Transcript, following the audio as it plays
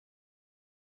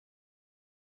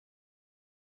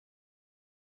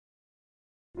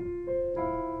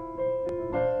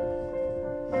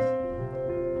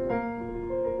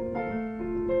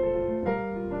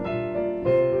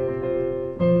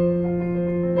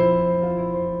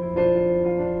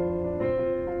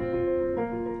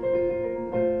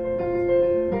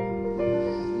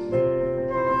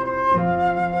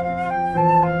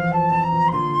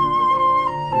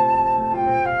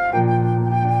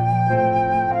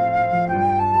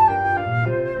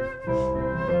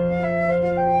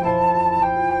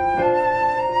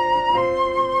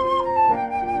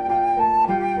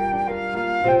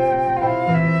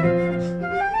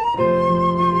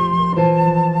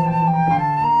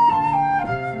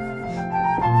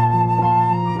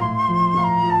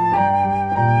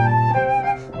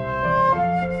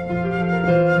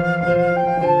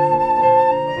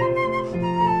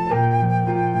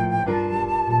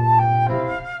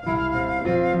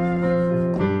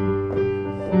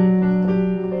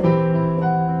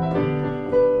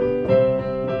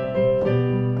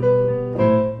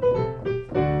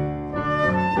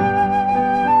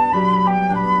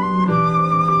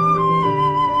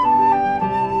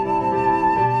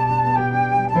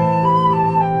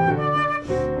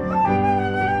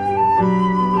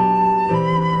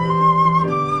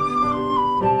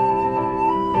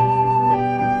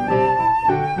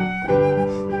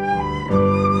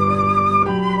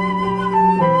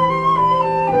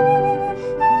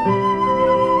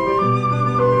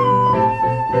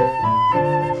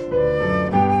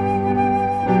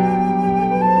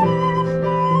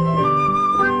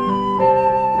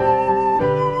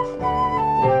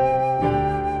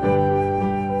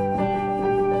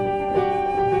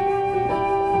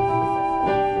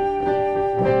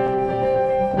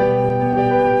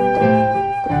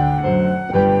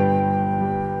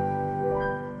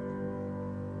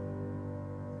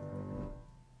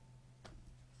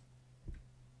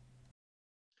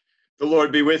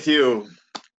Lord be with you.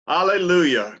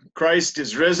 Hallelujah. Christ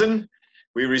is risen.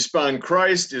 We respond,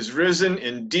 Christ is risen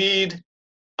indeed.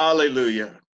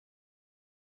 Hallelujah.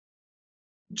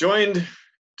 Joined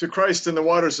to Christ in the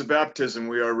waters of baptism,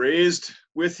 we are raised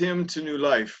with him to new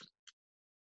life.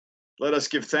 Let us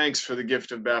give thanks for the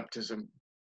gift of baptism.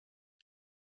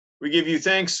 We give you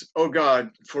thanks, O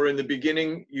God, for in the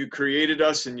beginning you created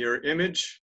us in your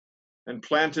image and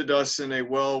planted us in a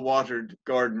well-watered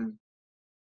garden.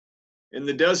 In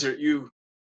the desert, you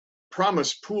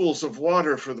promised pools of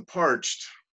water for the parched,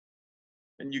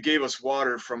 and you gave us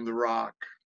water from the rock.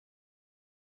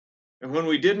 And when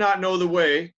we did not know the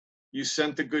way, you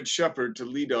sent the Good Shepherd to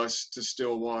lead us to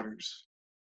still waters.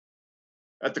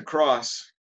 At the cross,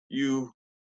 you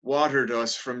watered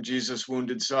us from Jesus'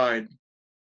 wounded side.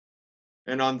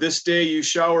 And on this day, you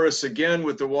shower us again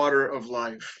with the water of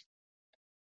life.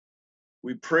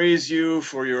 We praise you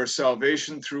for your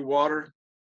salvation through water,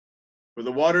 for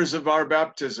the waters of our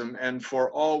baptism, and for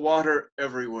all water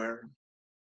everywhere.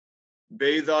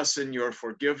 Bathe us in your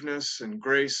forgiveness and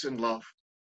grace and love.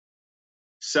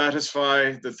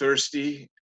 Satisfy the thirsty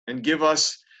and give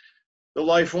us the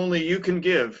life only you can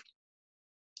give.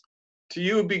 To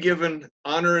you be given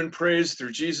honor and praise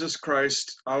through Jesus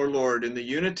Christ, our Lord, in the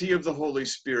unity of the Holy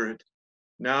Spirit,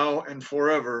 now and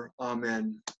forever.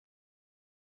 Amen.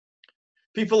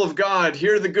 People of God,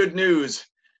 hear the good news.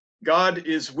 God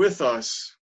is with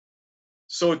us.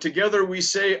 So together we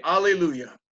say,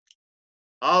 Alleluia,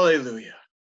 Alleluia.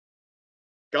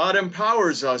 God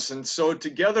empowers us, and so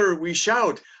together we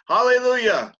shout,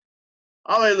 Hallelujah,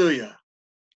 Hallelujah.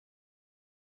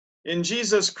 In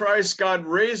Jesus Christ, God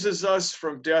raises us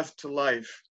from death to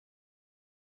life.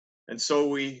 And so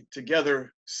we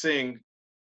together sing,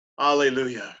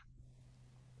 Alleluia.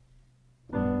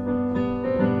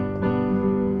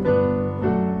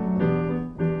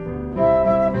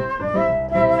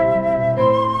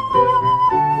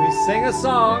 We sing a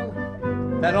song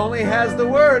that only has the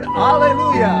word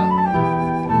Alleluia.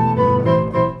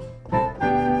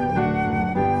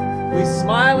 We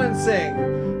smile and sing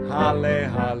Halle,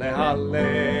 halle,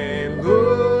 hallelujah.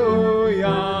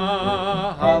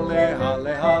 Halle,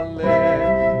 halle,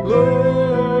 hallelujah.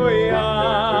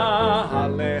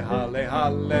 Halle, halle,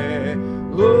 hallelujah.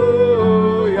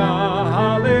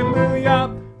 Hallelujah,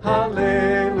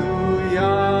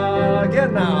 hallelujah.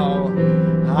 Again now.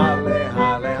 Halle,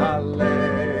 halle, hallelujah.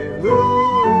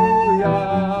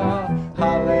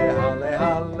 Halle, halle,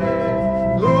 hallelujah.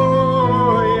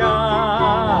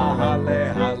 Halle,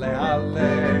 halle,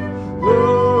 hallelujah.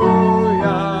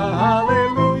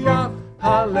 Hallelujah,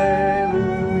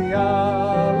 hallelujah.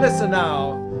 Listen now.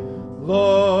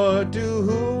 Lord, to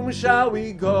whom shall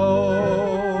we go?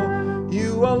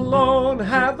 You alone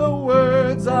have the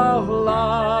words of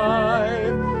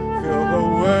life. Fill the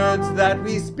words that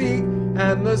we speak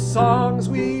and the songs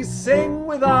we sing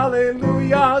with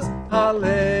alleluias,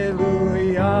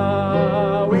 hallelujah.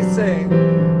 We sing,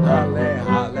 halle,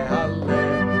 halle, hallelujah.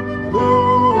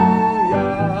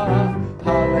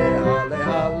 Halle, halle,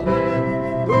 hallelujah.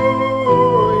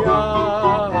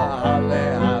 Halle,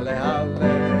 halle,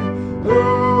 hallelujah.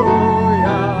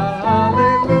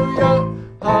 Hallelujah,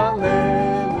 hallelujah.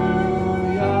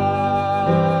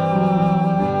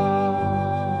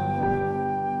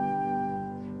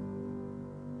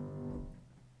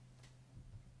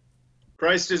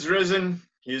 Christ is risen.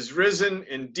 He is risen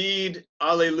indeed.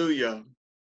 Alleluia.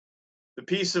 The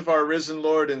peace of our risen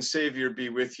Lord and Savior be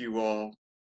with you all.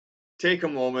 Take a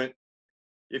moment.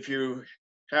 If you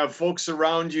have folks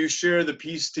around you, share the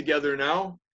peace together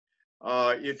now.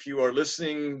 If you are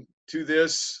listening to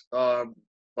this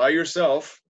by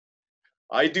yourself,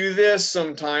 I do this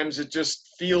sometimes. It just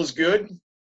feels good.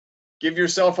 Give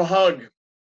yourself a hug.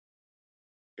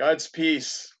 God's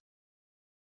peace.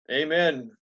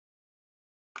 Amen.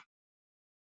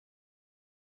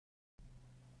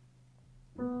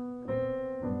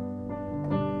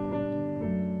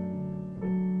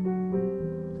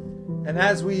 And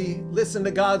as we listen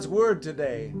to God's word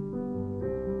today,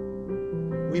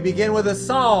 we begin with a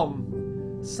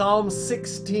psalm, Psalm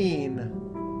 16.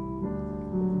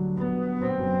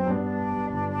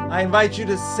 I invite you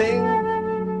to sing,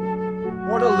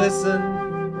 or to listen,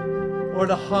 or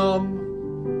to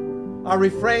hum. Our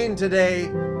refrain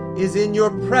today is, in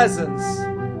your presence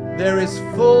there is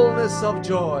fullness of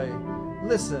joy.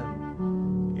 Listen.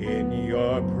 In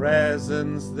your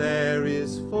presence there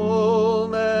is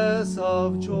fullness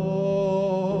of joy.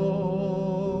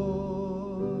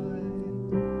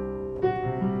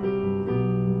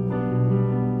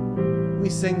 We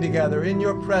sing together, in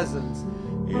your presence.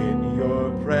 In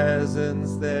your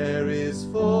presence there is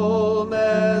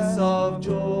fullness of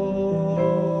joy.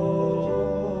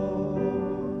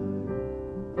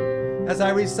 As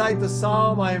I recite the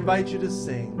psalm, I invite you to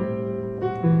sing.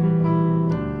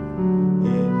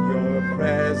 In your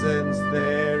presence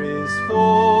there is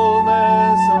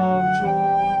fullness of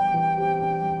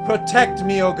joy. Protect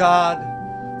me, O God,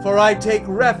 for I take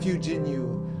refuge in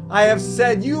you. I have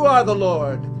said you are the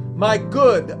Lord, my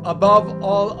good above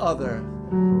all other.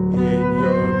 In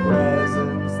your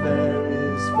presence there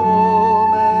is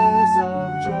fullness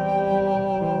of joy.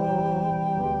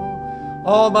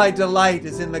 All my delight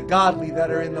is in the godly that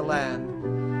are in the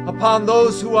land, upon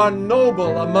those who are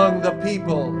noble among the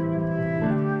people.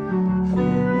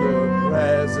 In your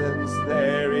presence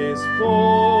there is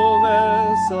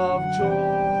fullness of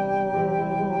joy.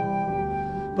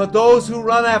 But those who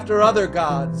run after other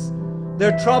gods,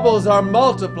 their troubles are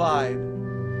multiplied.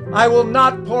 I will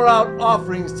not pour out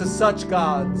offerings to such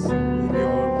gods. In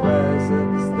your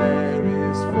presence there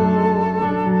is fullness.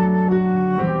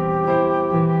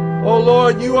 O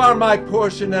Lord, you are my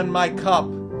portion and my cup.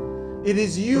 It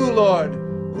is you, Lord,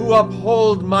 who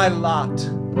uphold my lot.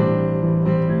 In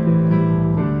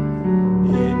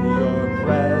your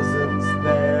presence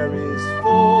there is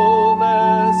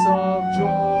fullness of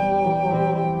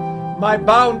joy. My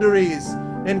boundaries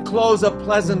enclose a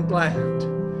pleasant land.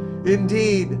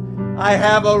 Indeed, I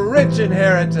have a rich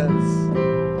inheritance.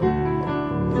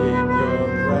 In your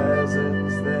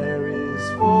presence there is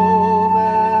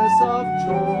fullness of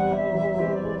joy.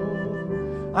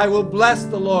 I will bless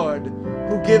the Lord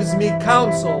who gives me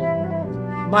counsel.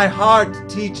 My heart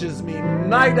teaches me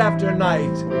night after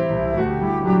night.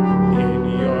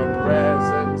 In your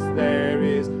presence there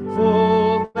is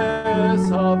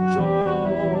fullness of joy.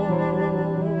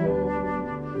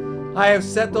 I have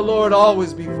set the Lord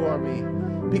always before me.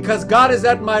 Because God is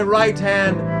at my right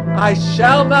hand, I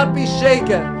shall not be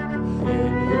shaken.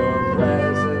 In your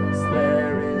presence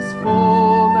there is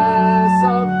fullness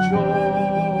of joy.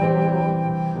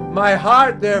 My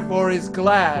heart therefore is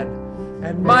glad,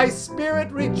 and my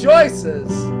spirit rejoices.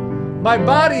 My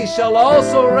body shall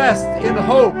also rest in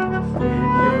hope. In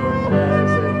your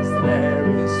presence there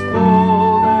is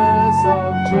fullness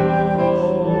of joy.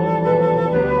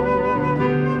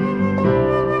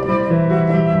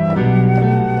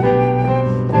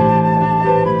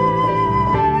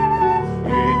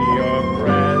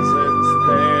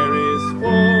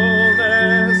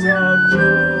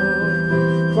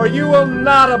 For you will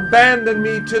not abandon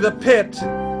me to the pit,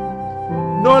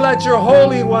 nor let your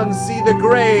Holy One see the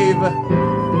grave. In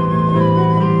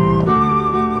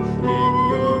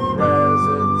your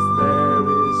presence there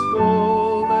is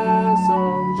fullness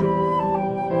of joy.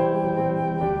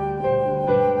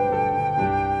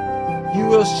 You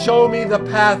will show me the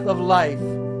path of life.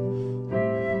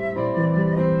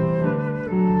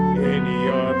 In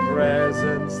your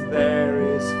presence there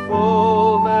is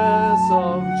fullness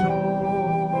of joy.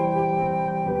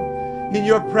 In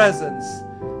your presence,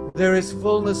 there is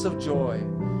fullness of joy.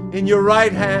 In your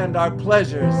right hand are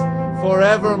pleasures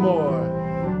forevermore.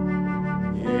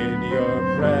 In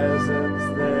your presence,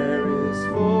 there is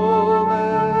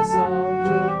fullness of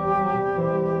joy.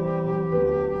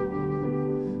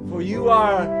 For you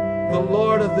are the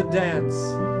Lord of the dance.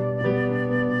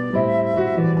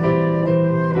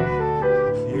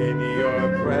 In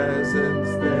your presence,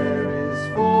 there is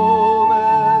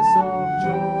fullness of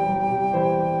joy.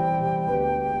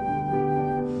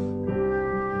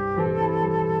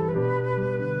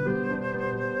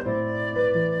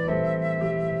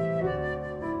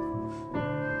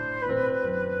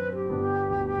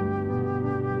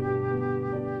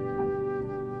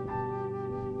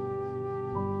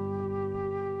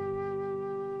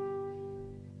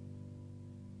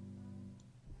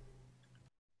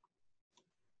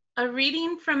 A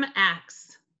reading from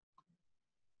Acts.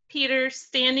 Peter,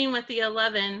 standing with the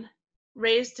 11,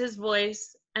 raised his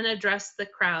voice and addressed the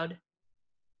crowd.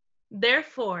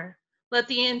 Therefore, let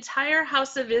the entire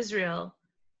house of Israel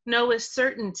know with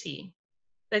certainty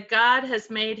that God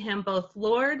has made him both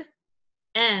Lord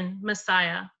and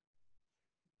Messiah,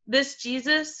 this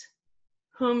Jesus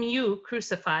whom you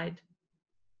crucified.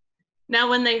 Now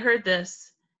when they heard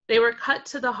this, they were cut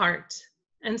to the heart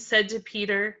and said to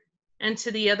Peter and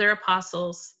to the other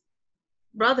apostles,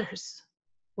 "Brothers,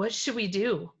 what should we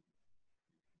do?"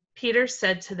 Peter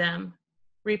said to them,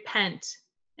 "Repent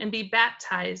and be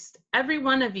baptized, every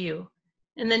one of you,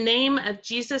 in the name of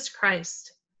Jesus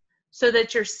Christ, so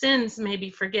that your sins may be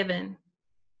forgiven,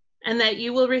 and that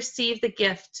you will receive the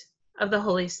gift of the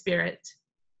Holy Spirit.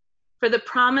 For the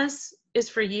promise is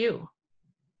for you,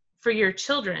 for your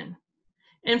children,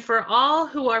 and for all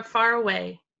who are far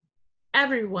away,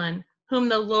 everyone whom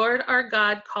the Lord our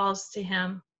God calls to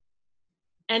him."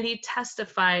 And he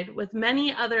testified with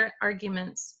many other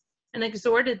arguments and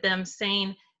exhorted them,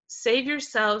 saying, "Save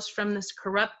yourselves from this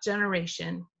corrupt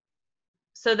generation."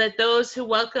 So that those who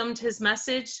welcomed his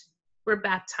message were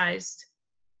baptized.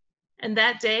 And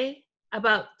that day,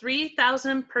 about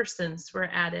 3,000 persons were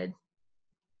added.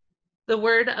 The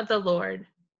word of the Lord.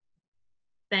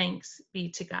 Thanks be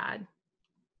to God.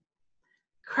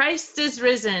 Christ is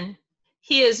risen.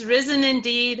 He is risen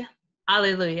indeed.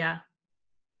 Alleluia.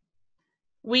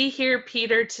 We hear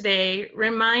Peter today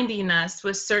reminding us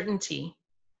with certainty,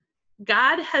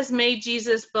 God has made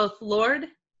Jesus both Lord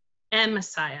and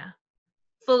Messiah,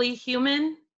 fully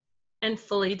human and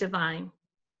fully divine.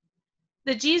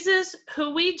 The Jesus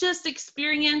who we just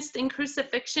experienced in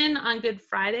crucifixion on Good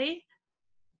Friday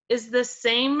is the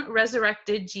same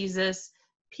resurrected Jesus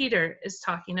Peter is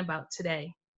talking about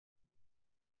today.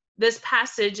 This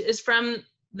passage is from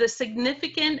the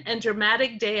significant and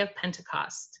dramatic day of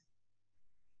Pentecost.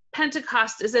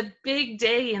 Pentecost is a big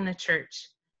day in the church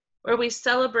where we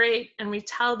celebrate and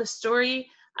retell the story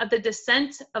of the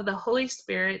descent of the Holy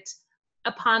Spirit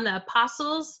upon the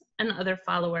apostles and other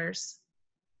followers.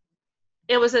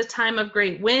 It was a time of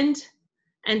great wind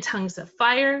and tongues of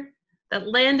fire that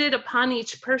landed upon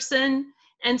each person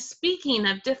and speaking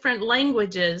of different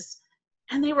languages,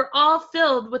 and they were all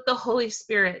filled with the Holy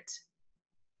Spirit.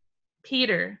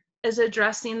 Peter is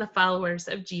addressing the followers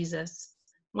of Jesus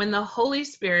when the Holy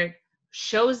Spirit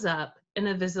shows up in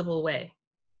a visible way.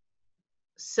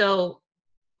 So,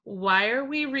 why are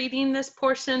we reading this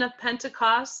portion of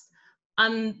Pentecost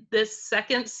on this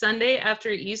second Sunday after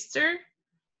Easter?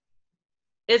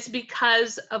 It's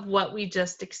because of what we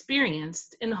just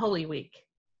experienced in Holy Week,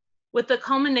 with the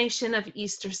culmination of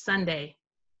Easter Sunday.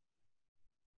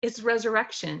 It's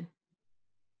resurrection.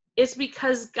 It's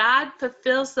because God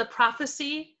fulfills the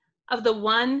prophecy of the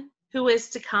one who is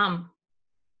to come,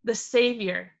 the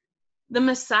Savior, the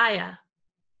Messiah,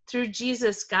 through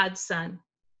Jesus, God's Son.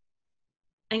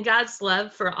 And God's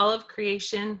love for all of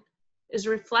creation is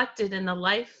reflected in the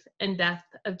life and death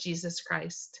of Jesus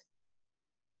Christ.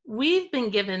 We've been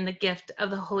given the gift of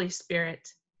the Holy Spirit,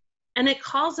 and it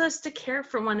calls us to care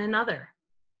for one another,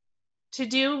 to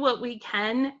do what we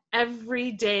can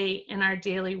every day in our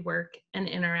daily work and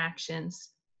interactions.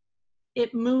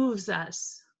 It moves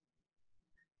us.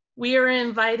 We are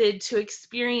invited to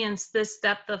experience this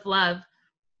depth of love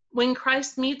when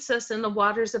Christ meets us in the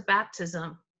waters of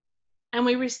baptism, and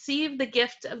we receive the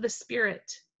gift of the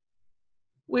Spirit.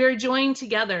 We are joined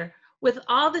together with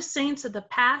all the saints of the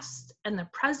past and the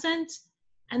present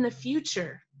and the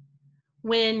future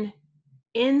when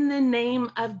 "in the name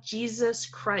of Jesus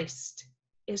Christ"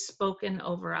 is spoken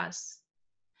over us.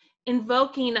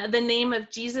 Invoking the name of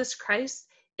Jesus Christ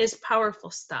is powerful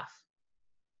stuff.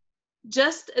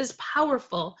 Just as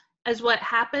powerful as what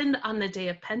happened on the day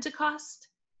of Pentecost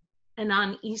and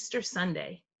on Easter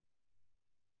Sunday.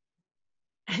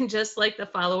 And just like the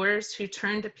followers who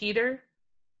turned to Peter,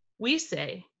 we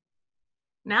say,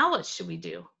 now what should we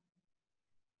do?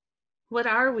 What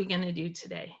are we going to do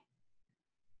today?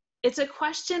 It's a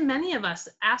question many of us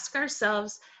ask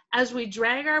ourselves as we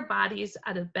drag our bodies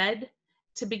out of bed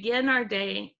to begin our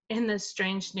day in this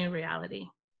strange new reality.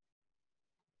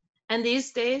 And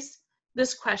these days,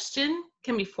 this question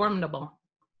can be formidable.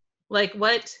 Like,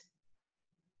 what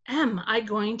am I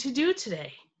going to do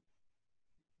today?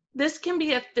 This can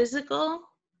be a physical,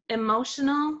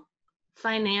 emotional,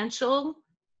 financial,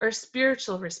 or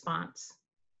spiritual response.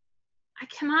 I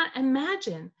cannot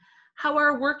imagine how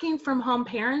our working from home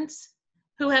parents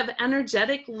who have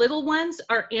energetic little ones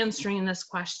are answering this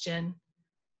question,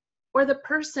 or the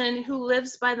person who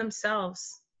lives by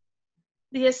themselves,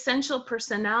 the essential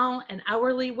personnel and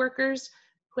hourly workers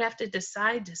who have to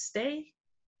decide to stay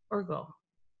or go.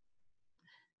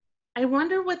 I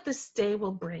wonder what this day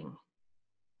will bring.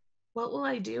 What will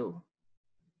I do?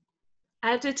 I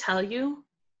have to tell you,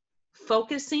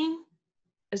 focusing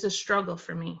is a struggle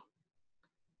for me.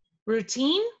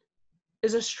 Routine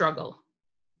is a struggle.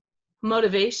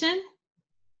 Motivation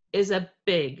is a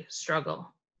big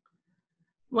struggle.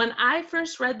 When I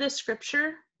first read this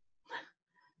scripture,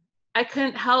 I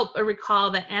couldn't help but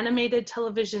recall the animated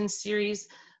television series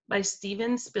by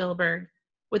Steven Spielberg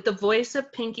with the voice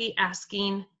of Pinky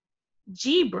asking,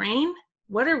 "Gee, Brain,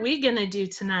 what are we gonna do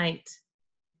tonight?"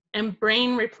 And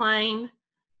Brain replying,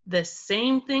 "The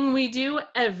same thing we do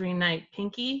every night,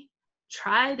 Pinky.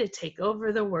 Try to take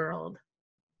over the world."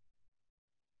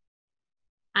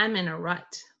 I'm in a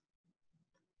rut.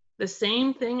 The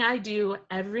same thing I do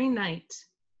every night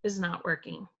is not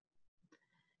working.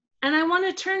 And I want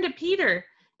to turn to Peter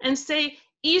and say,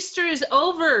 Easter is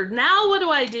over. Now what do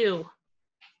I do?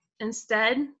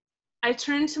 Instead, I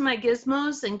turn to my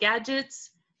gizmos and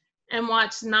gadgets and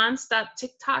watch nonstop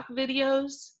TikTok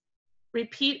videos,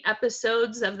 repeat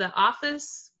episodes of The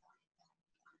Office,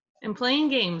 and playing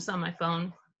games on my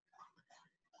phone.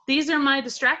 These are my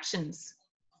distractions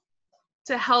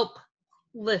to help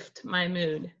lift my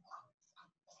mood,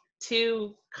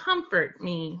 to comfort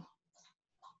me,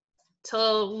 to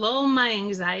lull my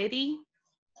anxiety,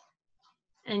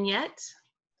 and yet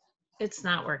it's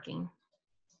not working.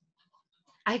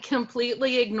 I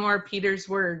completely ignore Peter's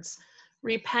words,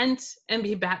 repent and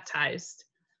be baptized.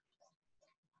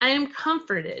 I am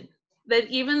comforted that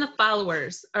even the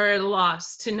followers are at a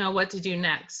loss to know what to do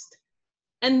next.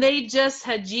 And they just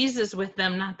had Jesus with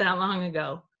them not that long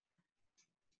ago.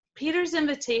 Peter's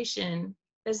invitation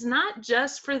is not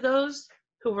just for those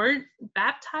who weren't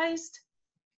baptized,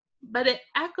 but it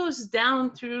echoes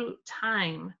down through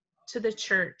time to the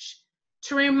church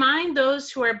to remind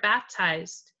those who are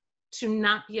baptized to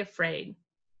not be afraid,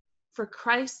 for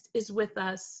Christ is with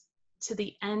us to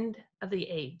the end of the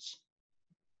age.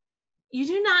 You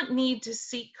do not need to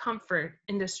seek comfort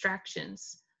in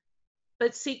distractions,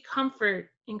 but seek comfort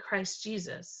in Christ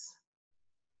Jesus.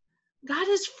 God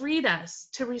has freed us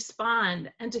to respond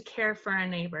and to care for our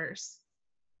neighbors.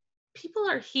 People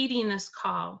are heeding this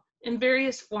call in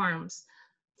various forms,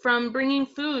 from bringing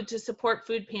food to support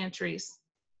food pantries,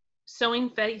 sewing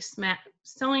face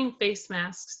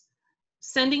masks,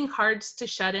 sending cards to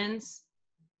shut-ins,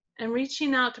 and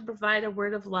reaching out to provide a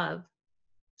word of love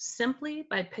simply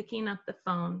by picking up the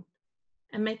phone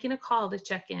and making a call to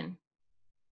check in.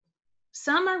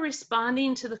 Some are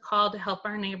responding to the call to help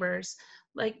our neighbors,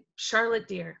 like Charlotte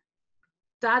Deere,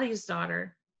 Dottie's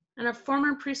daughter, and a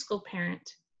former preschool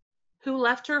parent who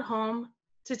left her home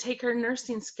to take her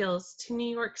nursing skills to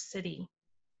New York City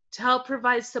to help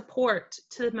provide support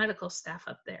to the medical staff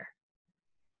up there.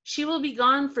 She will be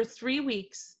gone for 3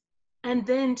 weeks and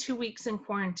then 2 weeks in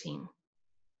quarantine.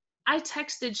 I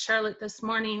texted Charlotte this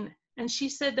morning and she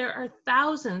said there are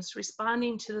thousands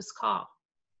responding to this call.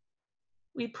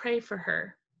 We pray for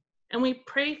her, and we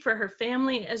pray for her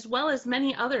family as well as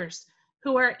many others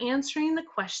who are answering the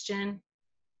question,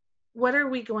 what are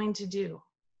we going to do?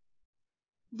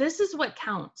 This is what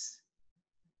counts.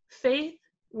 Faith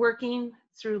working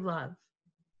through love.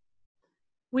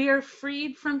 We are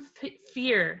freed from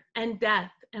fear and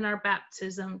death in our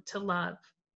baptism to love,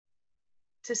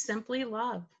 to simply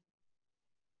love.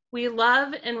 We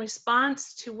love in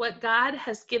response to what God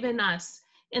has given us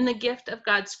in the gift of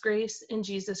God's grace in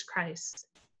Jesus Christ.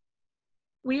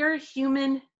 We are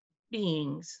human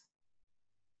beings,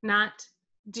 not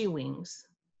doings.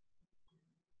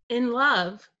 In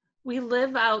love, we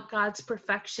live out God's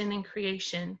perfection in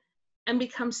creation and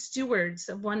become stewards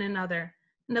of one another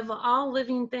and of all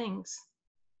living things.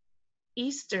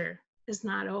 Easter is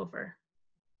not over.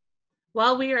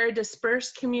 While we are a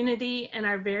dispersed community in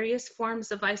our various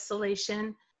forms of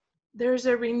isolation, there's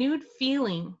a renewed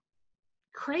feeling,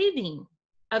 craving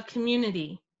of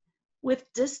community,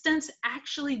 with distance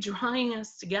actually drawing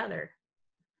us together.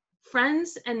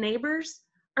 Friends and neighbors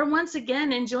are once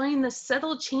again enjoying the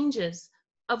subtle changes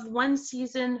of one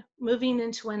season moving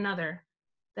into another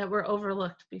that were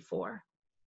overlooked before.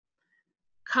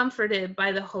 Comforted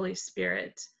by the Holy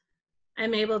Spirit,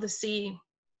 I'm able to see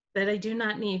that I do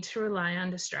not need to rely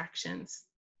on distractions.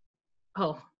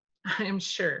 Oh, I am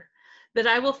sure that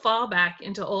I will fall back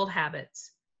into old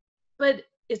habits, but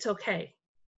it's okay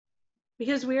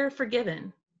because we are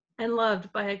forgiven and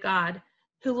loved by a God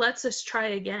who lets us try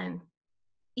again,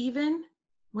 even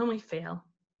when we fail.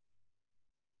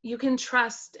 You can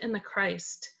trust in the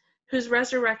Christ whose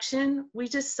resurrection we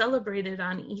just celebrated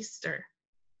on Easter,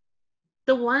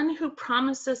 the one who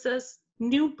promises us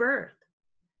new birth,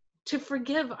 to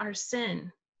forgive our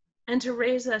sin, and to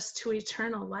raise us to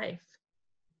eternal life.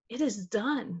 It is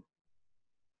done.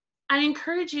 I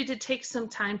encourage you to take some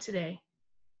time today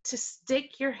to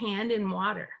stick your hand in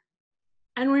water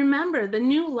and remember the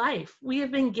new life we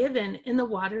have been given in the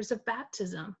waters of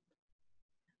baptism.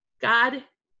 God,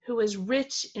 who is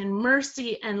rich in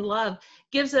mercy and love,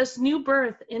 gives us new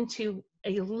birth into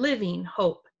a living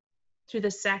hope through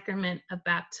the sacrament of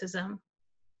baptism.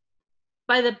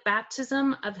 By the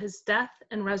baptism of his death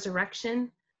and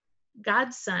resurrection,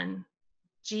 God's Son,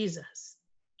 Jesus,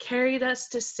 carried us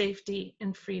to safety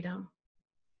and freedom.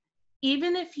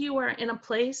 Even if you are in a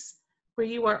place where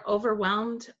you are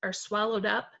overwhelmed or swallowed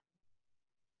up,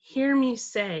 hear me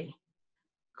say,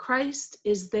 Christ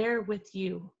is there with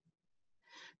you.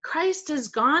 Christ has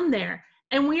gone there,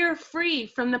 and we are free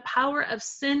from the power of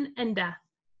sin and death.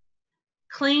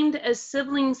 Claimed as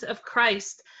siblings of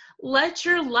Christ, let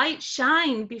your light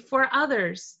shine before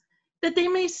others, that they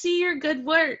may see your good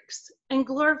works and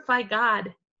glorify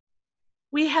God.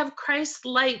 We have Christ's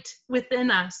light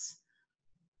within us.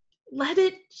 Let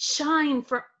it shine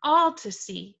for all to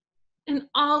see in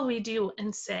all we do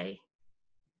and say.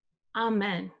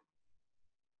 Amen.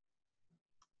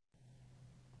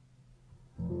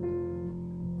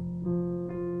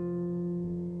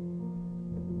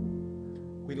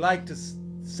 We'd like to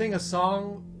sing a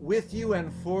song with you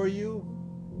and for you.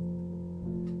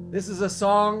 This is a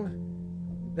song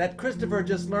that Christopher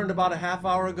just learned about a half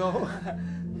hour ago.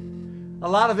 A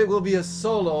lot of it will be a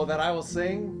solo that I will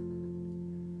sing,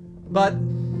 but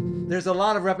there's a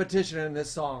lot of repetition in this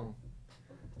song.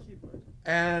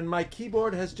 And my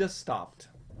keyboard has just stopped.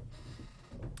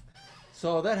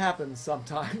 So that happens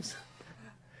sometimes.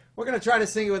 We're going to try to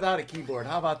sing it without a keyboard.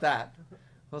 How about that?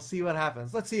 We'll see what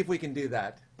happens. Let's see if we can do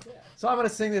that. So I'm going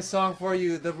to sing this song for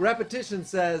you. The repetition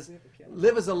says,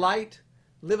 live as a light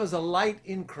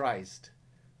in Christ.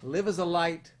 Live as a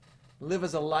light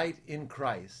in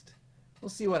Christ. We'll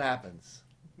see what happens.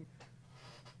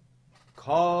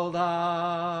 Called out,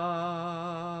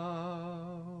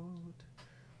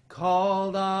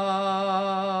 called out,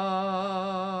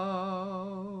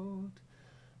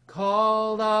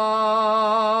 called out,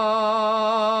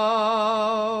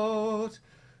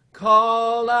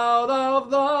 called out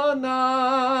of the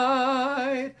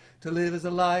night to live as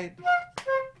a light.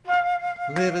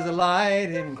 Live as a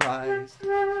light in Christ.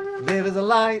 Live as a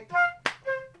light.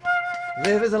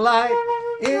 Live as a light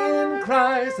in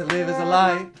Christ. Live as a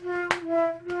light.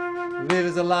 Live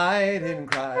as a light in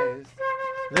Christ.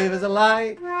 Live as a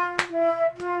light.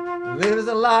 Live as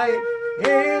a light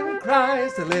in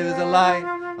Christ. Live as a light.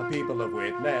 A people of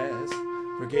witness,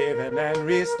 forgiven and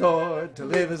restored. To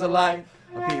live as a light.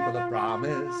 A people of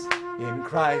promise. In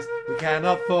Christ we can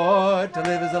afford to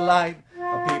live as a light.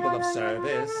 A people of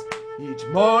service. Each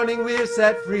morning we're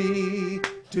set free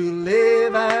to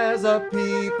live as a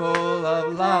people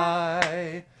of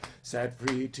light. Set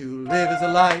free to live as a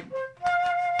light.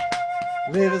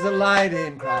 Live as a light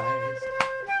in Christ.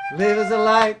 Live as a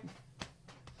light.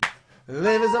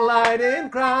 Live as a light in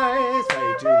Christ.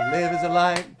 Free to live as a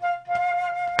light.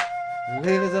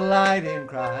 Live as a light in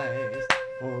Christ.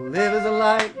 Oh, live as a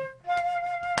light.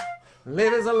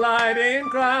 Live as a light in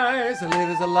Christ. Live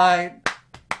as a light.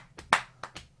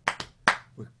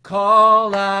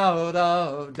 Call out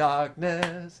of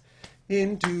darkness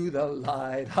into the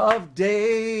light of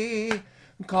day.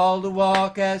 Called to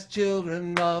walk as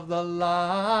children of the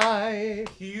light.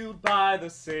 Healed by the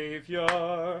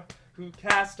Savior who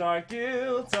cast our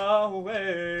guilt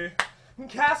away.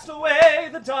 Cast away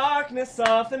the darkness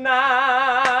of the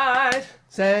night.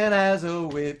 Sent as a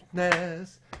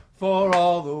witness for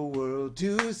all the world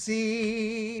to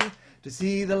see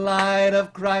the light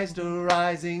of Christ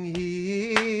arising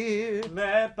here.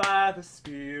 Led by the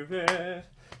Spirit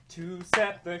to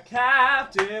set the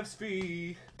captives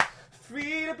free.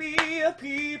 Free to be a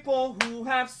people who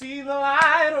have seen the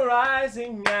light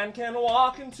arising and can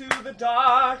walk into the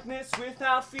darkness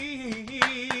without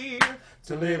fear.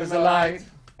 To live as a light.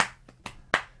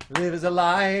 Live as a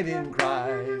light in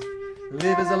Christ.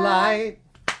 Live as a light.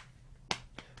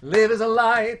 Live as a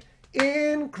light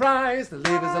in Christ.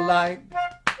 Live as a light.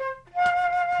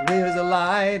 Live as a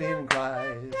light in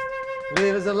Christ.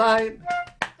 Live as a light.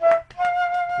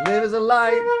 Live as a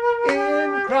light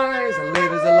in Christ.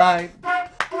 Live as a light.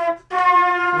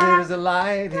 Live as a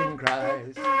light in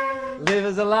Christ. Live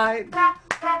as a light.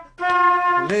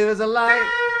 Live as a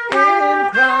light in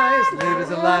Christ. Live as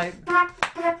a light.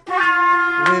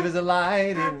 Live as a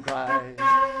light in Christ.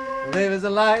 Live as a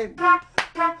light.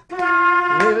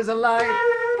 Live as a light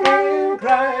in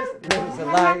Christ. Live as a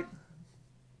light.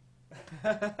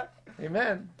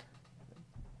 Amen.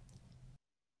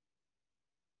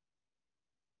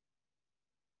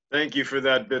 Thank you for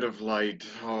that bit of light.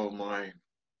 Oh my.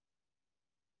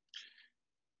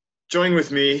 Join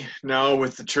with me now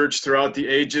with the church throughout the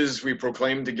ages. We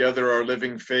proclaim together our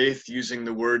living faith using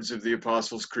the words of the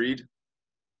Apostles' Creed.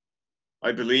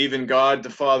 I believe in God, the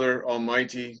Father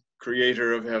Almighty,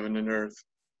 creator of heaven and earth.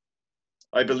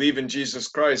 I believe in Jesus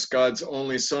Christ, God's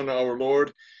only Son, our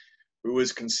Lord, who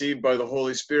was conceived by the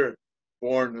Holy Spirit,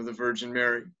 born of the Virgin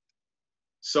Mary,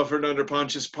 suffered under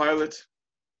Pontius Pilate,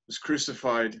 was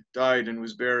crucified, died, and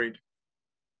was buried.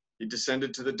 He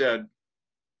descended to the dead.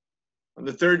 On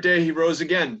the third day, he rose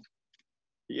again.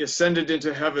 He ascended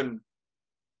into heaven,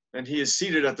 and he is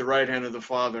seated at the right hand of the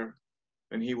Father,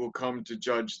 and he will come to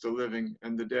judge the living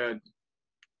and the dead.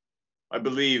 I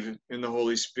believe in the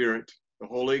Holy Spirit, the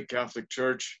Holy Catholic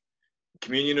Church, the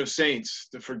communion of saints,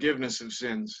 the forgiveness of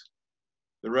sins,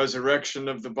 the resurrection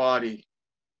of the body,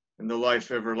 and the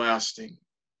life everlasting.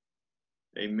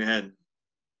 Amen.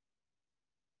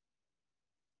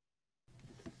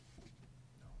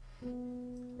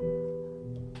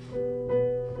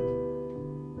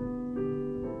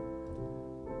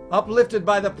 Uplifted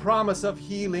by the promise of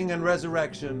healing and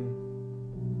resurrection,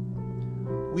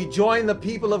 we join the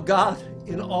people of God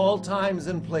in all times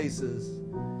and places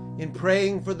in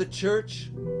praying for the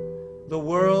church, the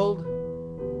world,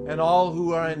 and all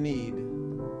who are in need.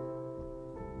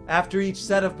 After each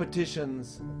set of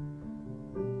petitions,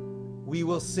 we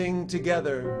will sing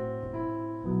together,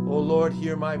 "O Lord,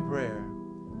 hear my prayer."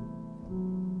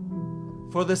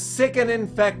 For the sick and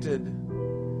infected,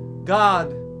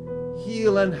 God,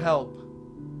 heal and help.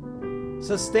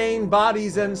 Sustain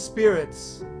bodies and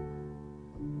spirits.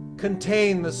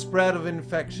 Contain the spread of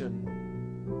infection.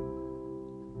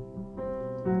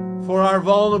 For our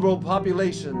vulnerable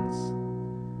populations,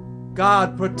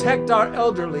 God, protect our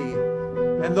elderly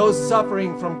and those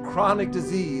suffering from chronic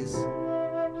disease.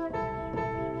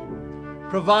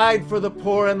 Provide for the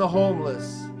poor and the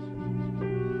homeless,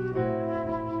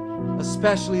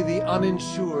 especially the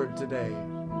uninsured today.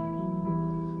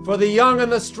 For the young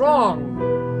and the strong,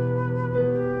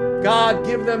 God,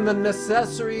 give them the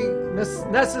necessary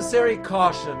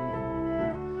caution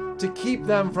to keep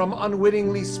them from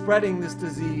unwittingly spreading this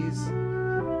disease.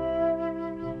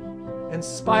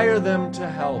 Inspire them to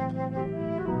help.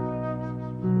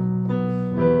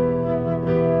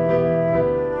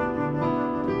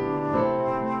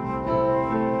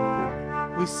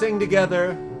 We sing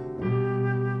together,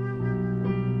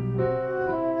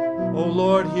 "O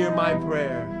Lord, hear my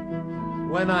prayer.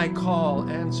 When I call,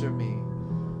 answer me.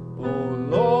 O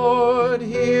Lord,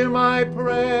 hear my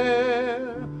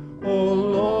prayer. O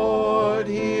Lord,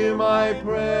 hear my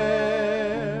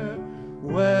prayer.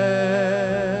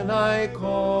 When I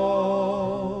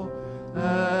call,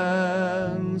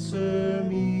 answer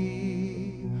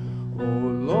me. O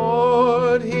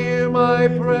Lord, hear my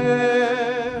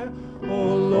prayer.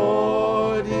 O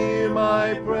Lord, hear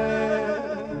my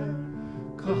prayer.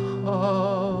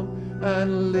 Come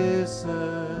and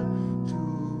listen to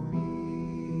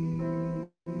me."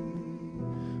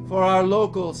 For our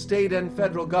local, state, and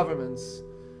federal governments,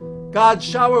 God,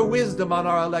 shower wisdom on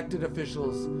our elected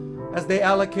officials as they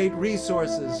allocate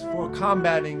resources for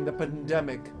combating the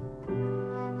pandemic.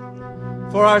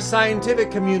 For our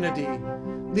scientific community,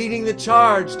 leading the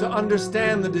charge to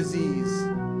understand the disease,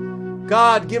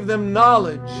 God, give them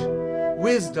knowledge,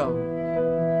 wisdom,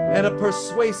 and a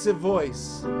persuasive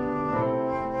voice.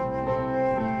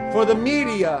 For the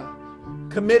media,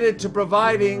 committed to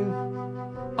providing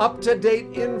up-to-date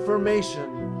information,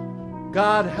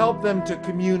 God, help them to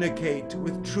communicate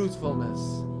with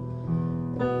truthfulness.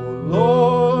 O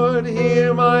Lord,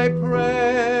 hear my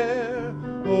prayer.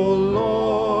 O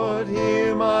Lord,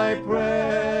 hear my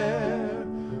prayer.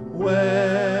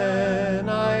 When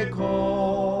I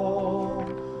call,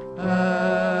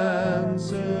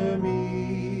 answer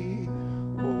me.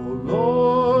 O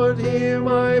Lord, hear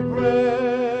my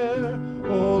prayer.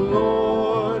 O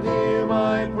Lord, hear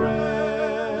my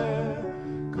prayer.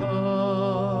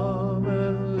 Come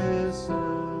and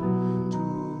listen to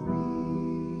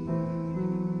me.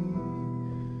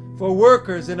 For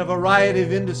workers in a variety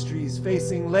of industries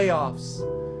facing layoffs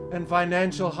and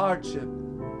financial hardship,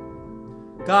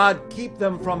 God, keep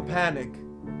them from panic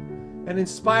and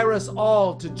inspire us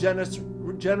all to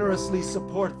generously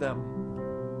support them.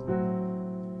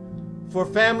 For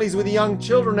families with young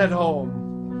children at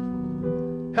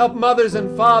home, help mothers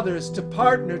and fathers to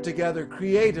partner together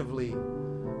creatively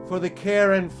for the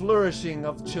care and flourishing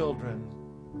of children.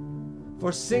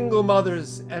 For single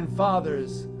mothers and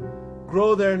fathers,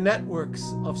 grow their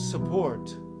networks of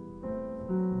support.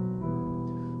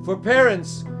 For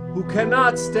parents who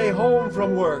cannot stay home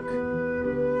from work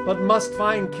but must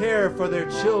find care for their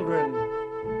children,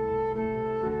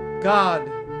 God,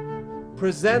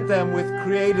 present them with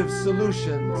creative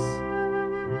solutions.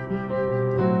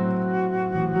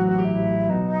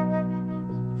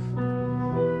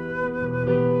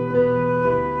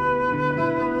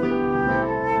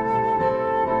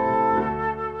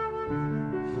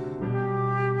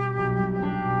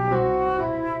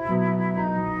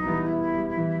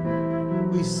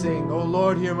 We sing, "O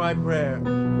Lord, hear my prayer.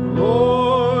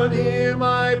 Lord, hear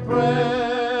my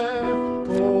prayer.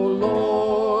 O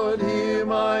Lord, hear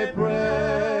my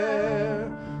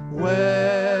prayer.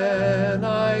 When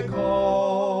I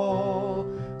call,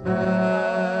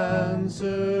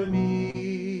 answer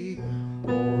me.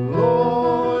 O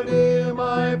Lord, hear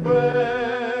my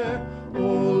prayer. O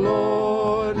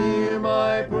Lord, hear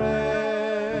my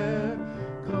prayer.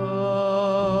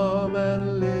 Come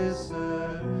and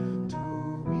listen to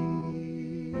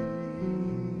me.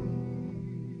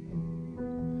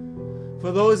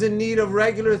 For those in need of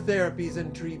regular therapies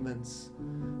and treatments,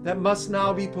 that must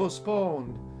now be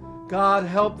postponed, God,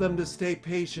 help them to stay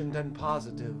patient and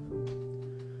positive.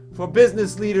 For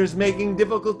business leaders making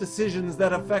difficult decisions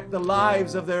that affect the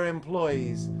lives of their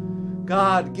employees,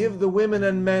 God, give the women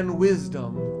and men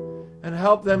wisdom and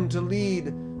help them to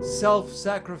lead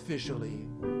self-sacrificially.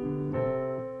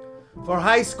 For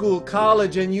high school,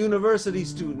 college, and university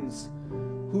students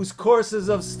whose courses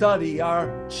of study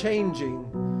are changing,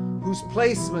 whose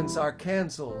placements are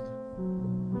canceled,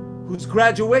 whose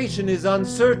graduation is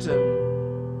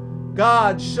uncertain,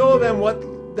 God, show them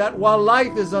that while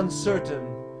life is uncertain,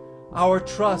 our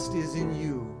trust is in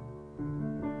you.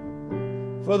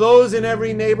 For those in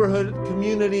every neighborhood,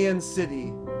 community, and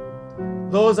city,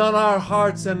 those on our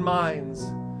hearts and minds,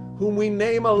 whom we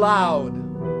name aloud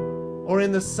or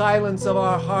in the silence of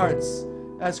our hearts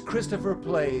as Christopher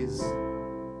plays.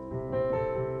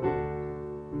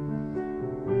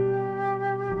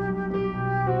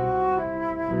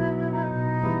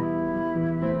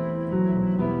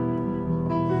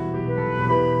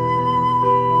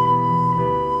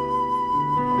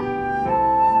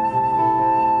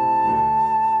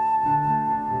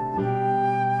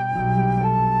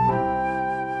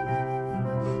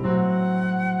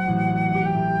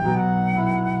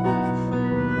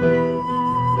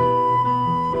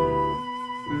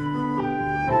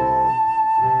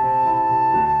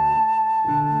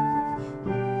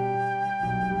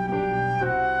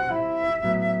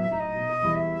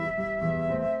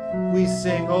 We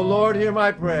sing, O Lord, hear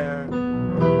my prayer.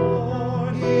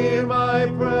 Lord, hear my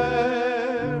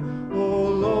prayer. O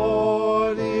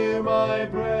Lord, hear my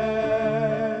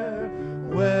prayer.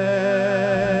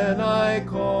 When I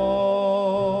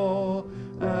call,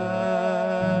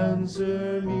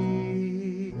 answer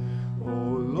me. O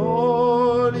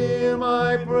Lord, hear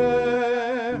my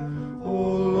prayer. O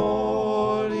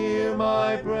Lord, hear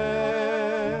my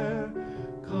prayer.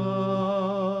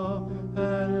 Come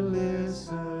and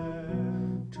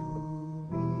listen to me.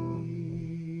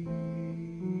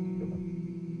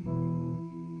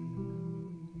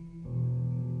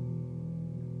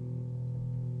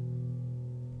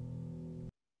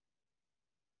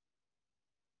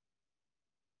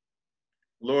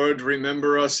 Lord,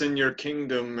 remember us in your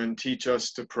kingdom and teach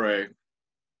us to pray.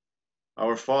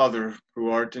 Our Father,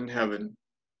 who art in heaven,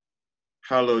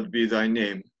 hallowed be thy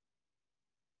name.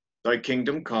 Thy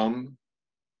kingdom come,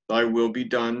 thy will be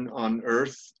done on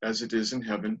earth as it is in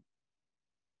heaven.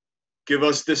 Give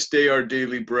us this day our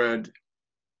daily bread.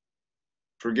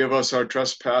 Forgive us our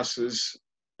trespasses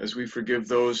as we forgive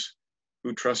those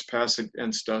who trespass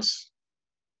against us.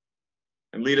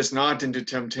 And lead us not into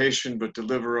temptation, but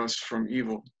deliver us from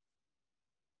evil.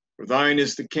 For thine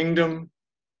is the kingdom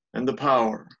and the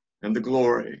power and the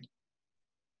glory,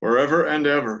 forever and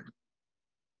ever.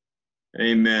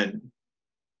 Amen.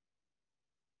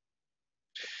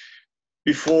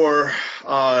 Before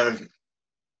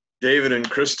David and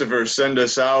Christopher send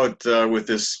us out with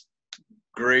this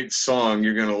great song,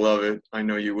 you're going to love it. I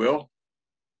know you will.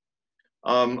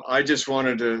 I just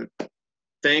wanted to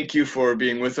thank you for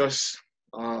being with us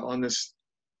on this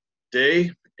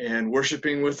day and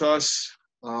worshiping with us.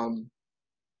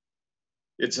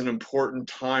 It's an important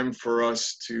time for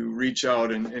us to reach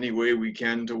out in any way we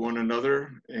can to one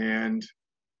another and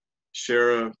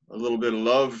share a little bit of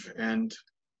love and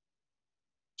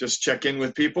just check in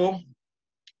with people.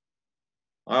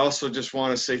 I also just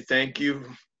want to say thank you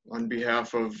on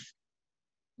behalf of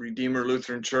Redeemer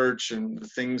Lutheran Church and the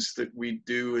things that we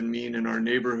do and mean in our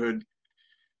neighborhood.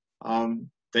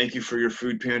 Thank you for your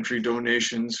food pantry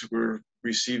donations. We're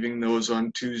receiving those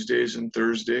on Tuesdays and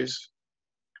Thursdays.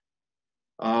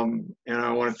 And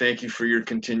I want to thank you for your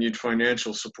continued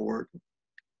financial support.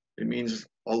 It means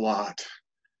a lot.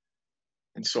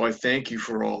 And so I thank you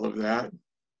for all of that.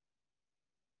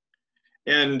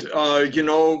 And, you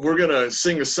know, we're going to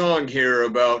sing a song here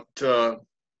about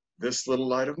this little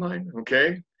light of mine,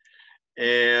 okay?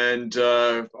 And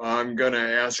I'm going to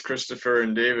ask Christopher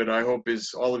and David, I hope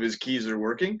all of his keys are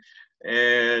working.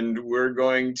 And we're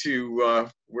going to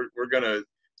we're going to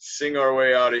sing our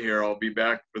way out of here. I'll be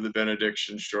back for the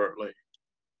benediction shortly.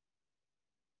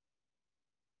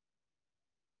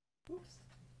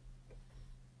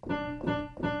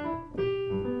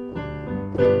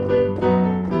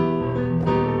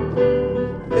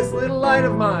 This little light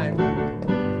of mine,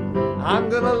 I'm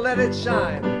gonna let it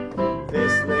shine.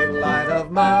 This little light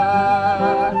of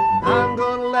mine, I'm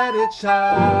gonna let it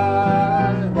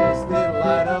shine. This little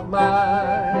light of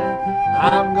mine,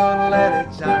 I'm gonna let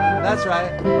it shine. That's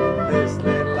right. This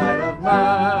little light of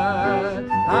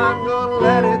mine, I'm gonna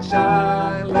let it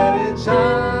shine. Let it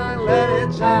shine, let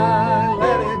it shine,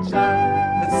 let it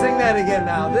shine. Let's sing that again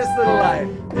now. This little light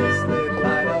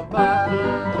of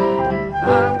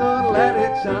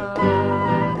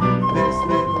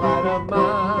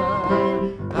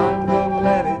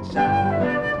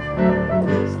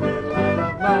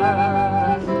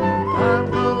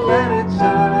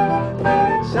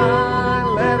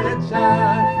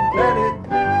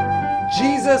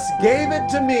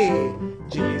to me.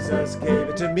 Jesus gave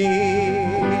it to me.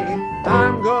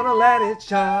 I'm gonna let it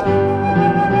shine.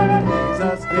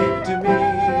 Jesus gave it to me.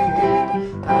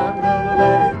 I'm gonna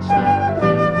let it shine.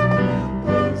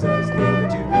 Jesus gave it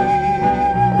to me.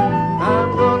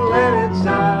 I'm gonna let it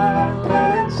shine.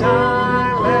 Let it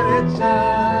shine. Let it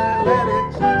shine. Let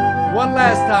it shine. One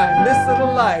last time. This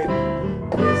little light.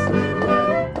 This little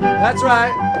light. That's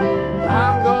right.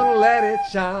 I'm gonna let it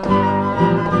shine.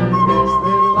 This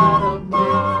little light of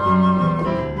mine.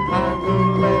 I'm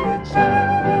gonna let it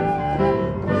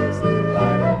shine. This little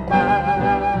light of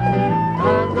mine.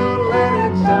 I'm gonna let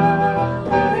it shine.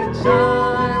 Let it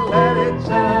shine. Let it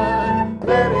shine.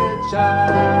 Let it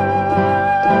shine.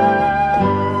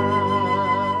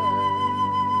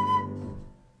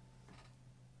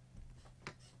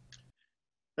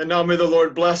 And now may the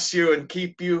Lord bless you and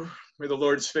keep you. May the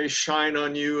Lord's face shine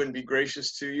on you and be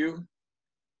gracious to you.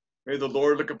 May the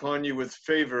Lord look upon you with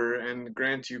favor and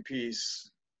grant you peace.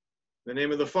 In the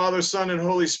name of the Father, Son, and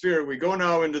Holy Spirit, we go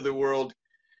now into the world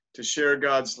to share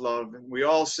God's love. And we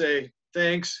all say,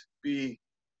 thanks be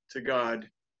to God.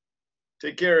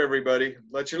 Take care, everybody.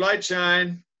 Let your light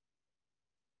shine.